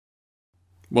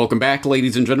Welcome back,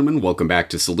 ladies and gentlemen. Welcome back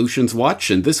to Solutions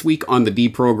Watch. And this week on the D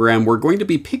program, we're going to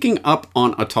be picking up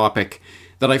on a topic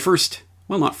that I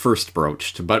not first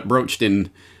broached, but broached in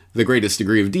the greatest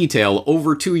degree of detail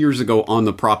over 2 years ago on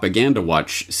the Propaganda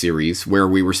Watch series, where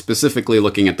we were specifically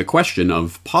looking at the question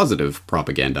of positive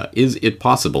propaganda. Is it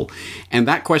possible? And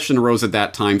that question arose at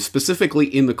that time specifically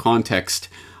in the context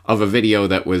of a video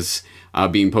that was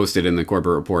being posted in the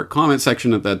Corbett Report comment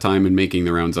section at that time and making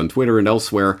the rounds on Twitter and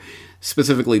elsewhere.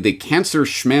 Specifically, the Cancer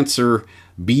Schmancer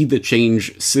Be the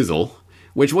Change sizzle,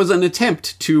 which was an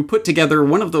attempt to put together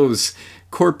one of those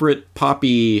corporate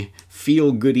poppy,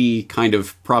 feel-goody kind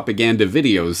of propaganda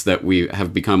videos that we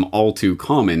have become all too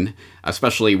common,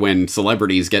 especially when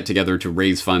celebrities get together to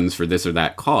raise funds for this or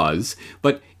that cause,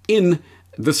 but in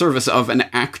the service of an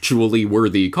actually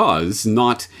worthy cause,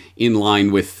 not in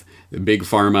line with big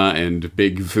pharma and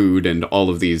big food and all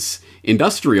of these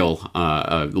industrial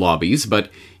lobbies, but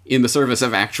in the service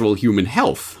of actual human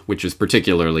health, which is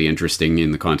particularly interesting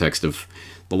in the context of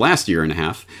the last year and a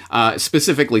half,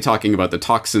 specifically talking about the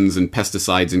toxins and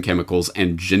pesticides and chemicals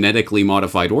and genetically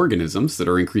modified organisms that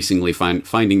are increasingly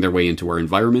finding their way into our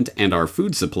environment and our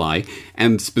food supply,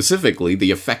 and specifically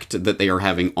the effect that they are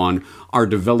having on our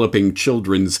developing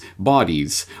children's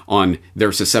bodies, on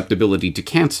their susceptibility to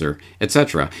cancer,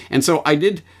 etc. And so I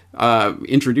did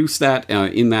introduce that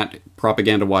in that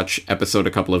Propaganda Watch episode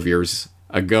a couple of years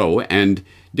ago, and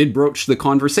did broach the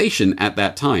conversation at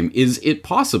that time. Is it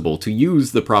possible to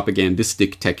use the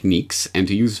propagandistic techniques and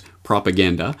to use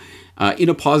propaganda in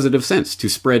a positive sense to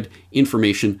spread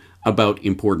information about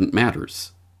important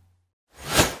matters?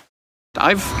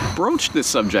 I've broached this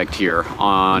subject here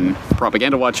on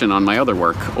Propaganda Watch and on my other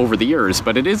work over the years,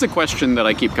 but it is a question that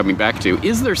I keep coming back to.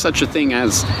 Is there such a thing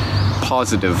as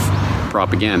positive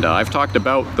propaganda? I've talked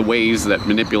about the ways that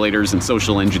manipulators and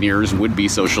social engineers, would-be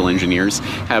social engineers,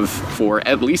 have for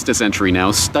at least a century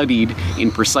now studied in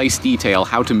precise detail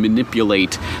how to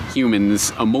manipulate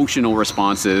humans' emotional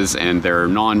responses and their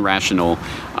non-rational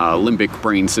limbic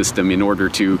brain system in order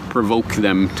to provoke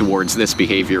them towards this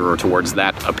behavior or towards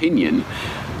that opinion.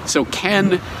 So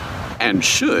can and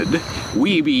should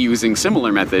we be using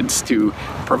similar methods to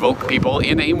provoke people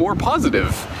in a more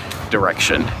positive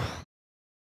direction?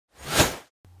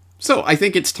 So I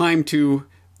think it's time to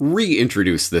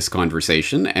reintroduce this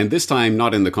conversation, and this time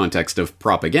not in the context of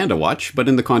Propaganda Watch, but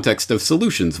in the context of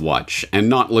Solutions Watch, and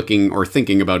not looking or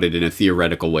thinking about it in a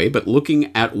theoretical way, but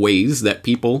looking at ways that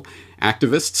people,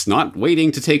 activists, not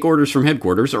waiting to take orders from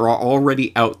headquarters, are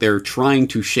already out there trying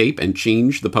to shape and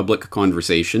change the public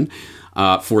conversation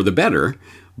for the better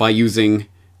by using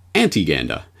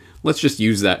anti-ganda. Let's just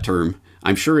use that term.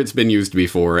 I'm sure it's been used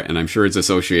before, and I'm sure it's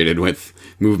associated with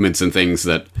movements and things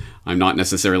that I'm not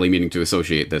necessarily meaning to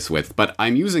associate this with, but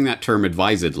I'm using that term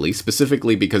advisedly,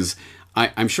 specifically because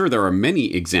I'm sure there are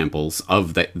many examples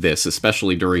of this,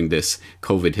 especially during this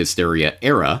COVID hysteria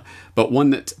era, but one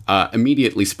that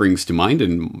immediately springs to mind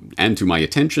and to my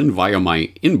attention via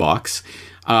my inbox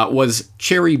was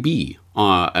Cherry B,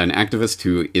 an activist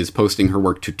who is posting her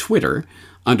work to Twitter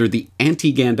under the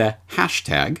anti-ganda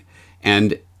hashtag,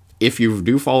 and if you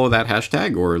do follow that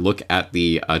hashtag or look at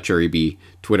the Cherry B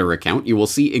Twitter account, you will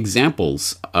see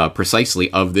examples precisely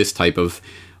of this type of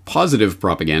positive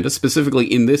propaganda, specifically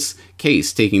in this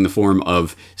case taking the form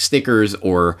of stickers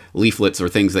or leaflets or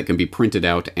things that can be printed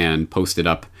out and posted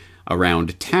up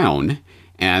around town.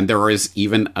 And there is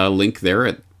even a link there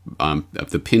at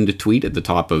the pinned tweet at the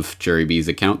top of Cherry B's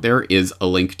account. There is a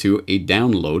link to a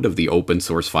download of the open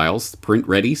source files, print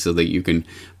ready, so that you can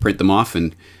print them off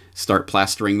and start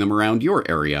plastering them around your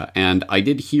area. And I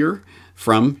did hear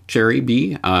from Cherry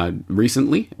B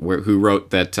recently, who wrote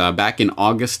that back in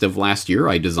August of last year,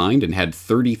 I designed and had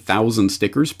 30,000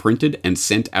 stickers printed and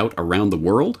sent out around the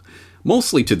world,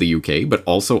 mostly to the UK, but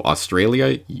also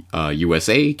Australia,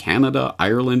 USA, Canada,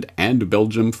 Ireland, and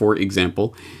Belgium, for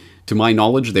example. To my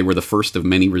knowledge, they were the first of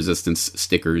many resistance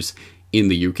stickers in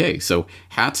the UK. So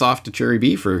hats off to Cherry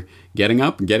B for getting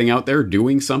out there,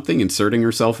 doing something, inserting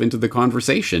herself into the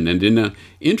conversation, and in an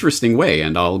interesting way.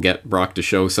 And I'll get Brock to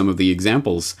show some of the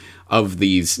examples of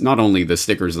these, not only the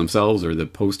stickers themselves or the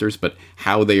posters, but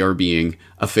how they are being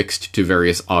affixed to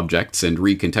various objects and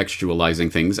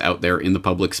recontextualizing things out there in the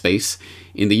public space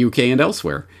in the UK and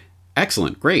elsewhere.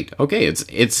 Excellent, great. Okay,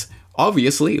 it's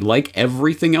obviously, like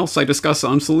everything else I discuss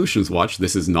on Solutions Watch,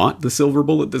 this is not the silver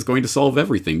bullet that's going to solve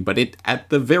everything, but it, at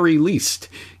the very least,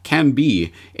 can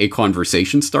be a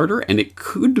conversation starter, and it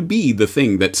could be the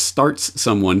thing that starts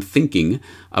someone thinking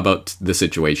about the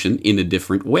situation in a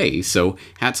different way. So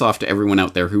hats off to everyone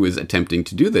out there who is attempting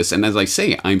to do this, and as I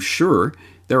say, I'm sure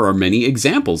there are many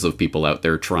examples of people out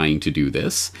there trying to do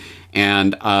this.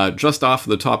 And just off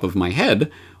the top of my head,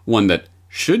 one that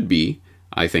should be,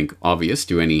 I think, obvious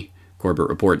to any Corbett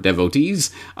Report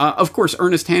devotees, of course,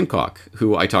 Ernest Hancock,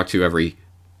 who I talk to every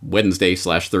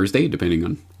Wednesday/Thursday, depending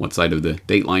on what side of the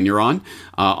dateline you're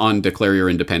on Declare Your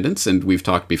Independence. And we've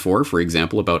talked before, for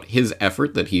example, about his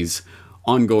effort that he's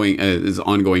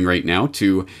ongoing right now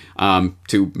to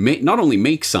not only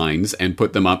make signs and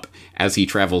put them up as he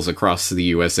travels across the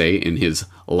USA in his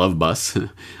love bus,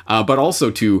 but also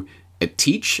to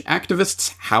teach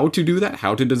activists how to do that,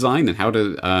 how to design and how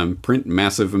to print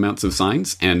massive amounts of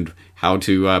signs and how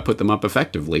to put them up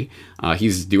effectively.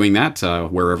 He's doing that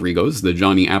wherever he goes, the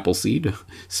Johnny Appleseed,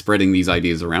 spreading these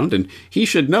ideas around. And he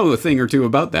should know a thing or two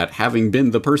about that, having been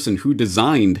the person who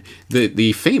designed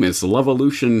the famous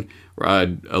Lovolution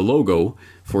logo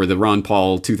for the Ron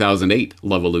Paul 2008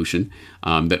 Lovolution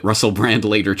that Russell Brand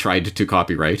later tried to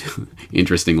copyright,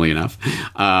 interestingly enough.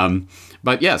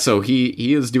 But yeah, so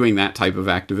he is doing that type of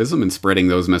activism and spreading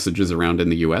those messages around in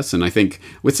the US, and I think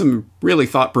with some really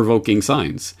thought-provoking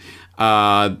signs.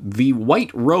 The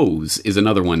White Rose is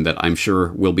another one that I'm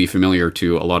sure will be familiar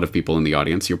to a lot of people in the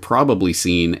audience. You're probably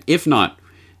seen, if not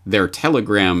their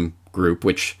Telegram group,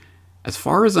 which, as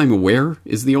far as I'm aware,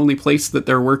 is the only place that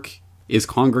their work is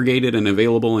congregated and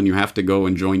available, and you have to go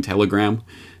and join Telegram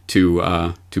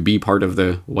to be part of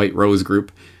the White Rose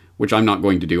group, which I'm not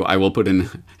going to do. I will put in,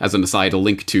 as an aside, a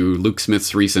link to Luke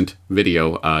Smith's recent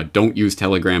video, Don't Use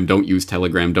Telegram, Don't Use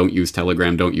Telegram, Don't Use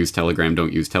Telegram, Don't Use Telegram,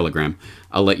 Don't Use Telegram.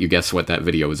 I'll let you guess what that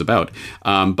video is about.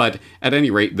 But at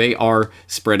any rate, they are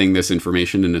spreading this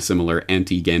information in a similar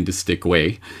anti-Gandistic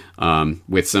way,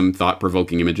 with some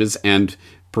thought-provoking images and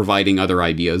providing other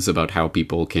ideas about how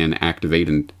people can activate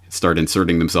and start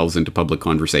inserting themselves into public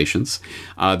conversations.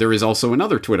 There is also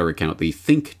another Twitter account, the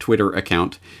Think Twitter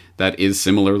account, that is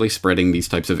similarly spreading these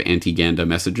types of anti-Ganda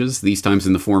messages, these times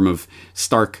in the form of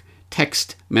stark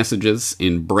text messages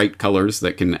in bright colors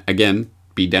that can, again,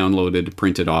 be downloaded,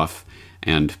 printed off,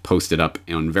 and posted up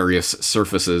on various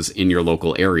surfaces in your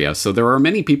local area. So there are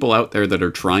many people out there that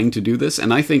are trying to do this,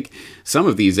 and I think some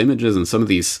of these images and some of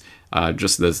these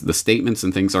just the statements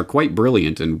and things are quite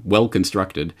brilliant and well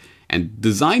constructed and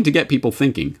designed to get people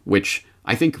thinking, which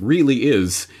I think really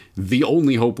is the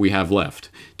only hope we have left.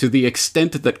 To the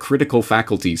extent that critical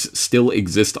faculties still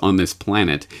exist on this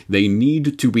planet, they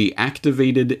need to be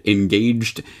activated,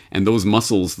 engaged, and those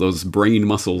muscles, those brain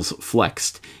muscles,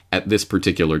 flexed at this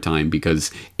particular time,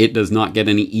 because it does not get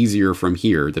any easier from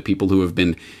here. The people who have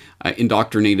been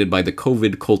indoctrinated by the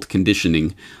COVID cult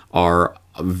conditioning are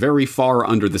very far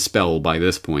under the spell by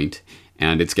this point,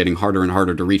 and it's getting harder and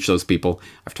harder to reach those people.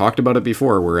 I've talked about it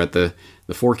before. We're at the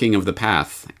forking of the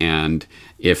path, and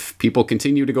if people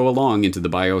continue to go along into the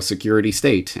biosecurity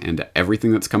state and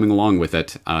everything that's coming along with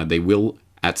it, they will,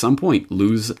 at some point,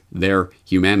 lose their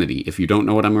humanity. If you don't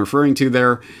know what I'm referring to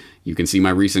there, you can see my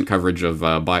recent coverage of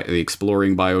the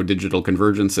Exploring Biodigital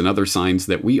Convergence and other signs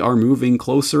that we are moving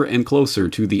closer and closer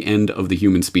to the end of the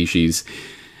human species.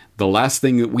 The last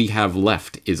thing that we have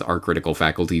left is our critical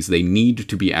faculties. They need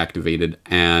to be activated,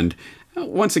 and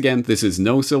once again, this is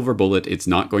no silver bullet. It's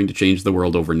not going to change the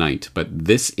world overnight, but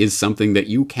this is something that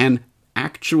you can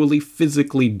actually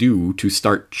physically do to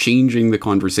start changing the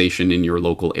conversation in your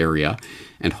local area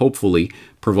and hopefully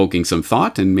provoking some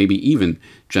thought and maybe even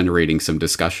generating some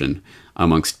discussion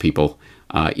amongst people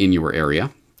in your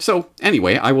area. So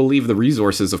anyway, I will leave the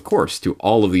resources, of course, to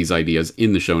all of these ideas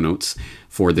in the show notes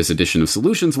for this edition of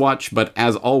Solutions Watch, but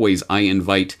as always, I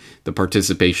invite the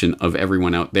participation of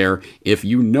everyone out there. If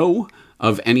you know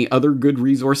of any other good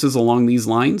resources along these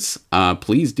lines,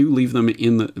 please do leave them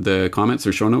in the comments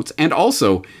or show notes. And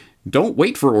also, don't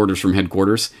wait for orders from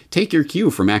headquarters. Take your cue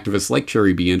from activists like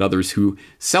Cherry Bee and others who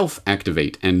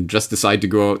self-activate and just decide to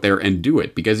go out there and do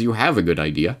it because you have a good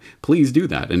idea. Please do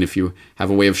that. And if you have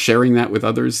a way of sharing that with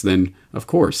others, then of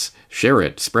course, share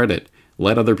it, spread it,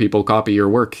 let other people copy your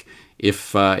work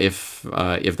if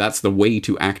that's the way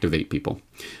to activate people.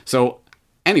 So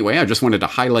anyway, I just wanted to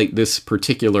highlight this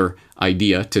particular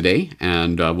idea today,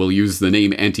 and we'll use the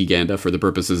name Anti-Ganda for the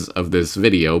purposes of this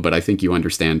video, but I think you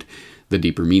understand the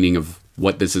deeper meaning of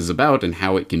what this is about and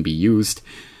how it can be used.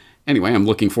 Anyway, I'm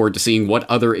looking forward to seeing what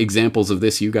other examples of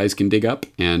this you guys can dig up,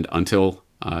 and until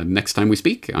next time we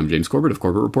speak, I'm James Corbett of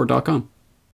CorbettReport.com.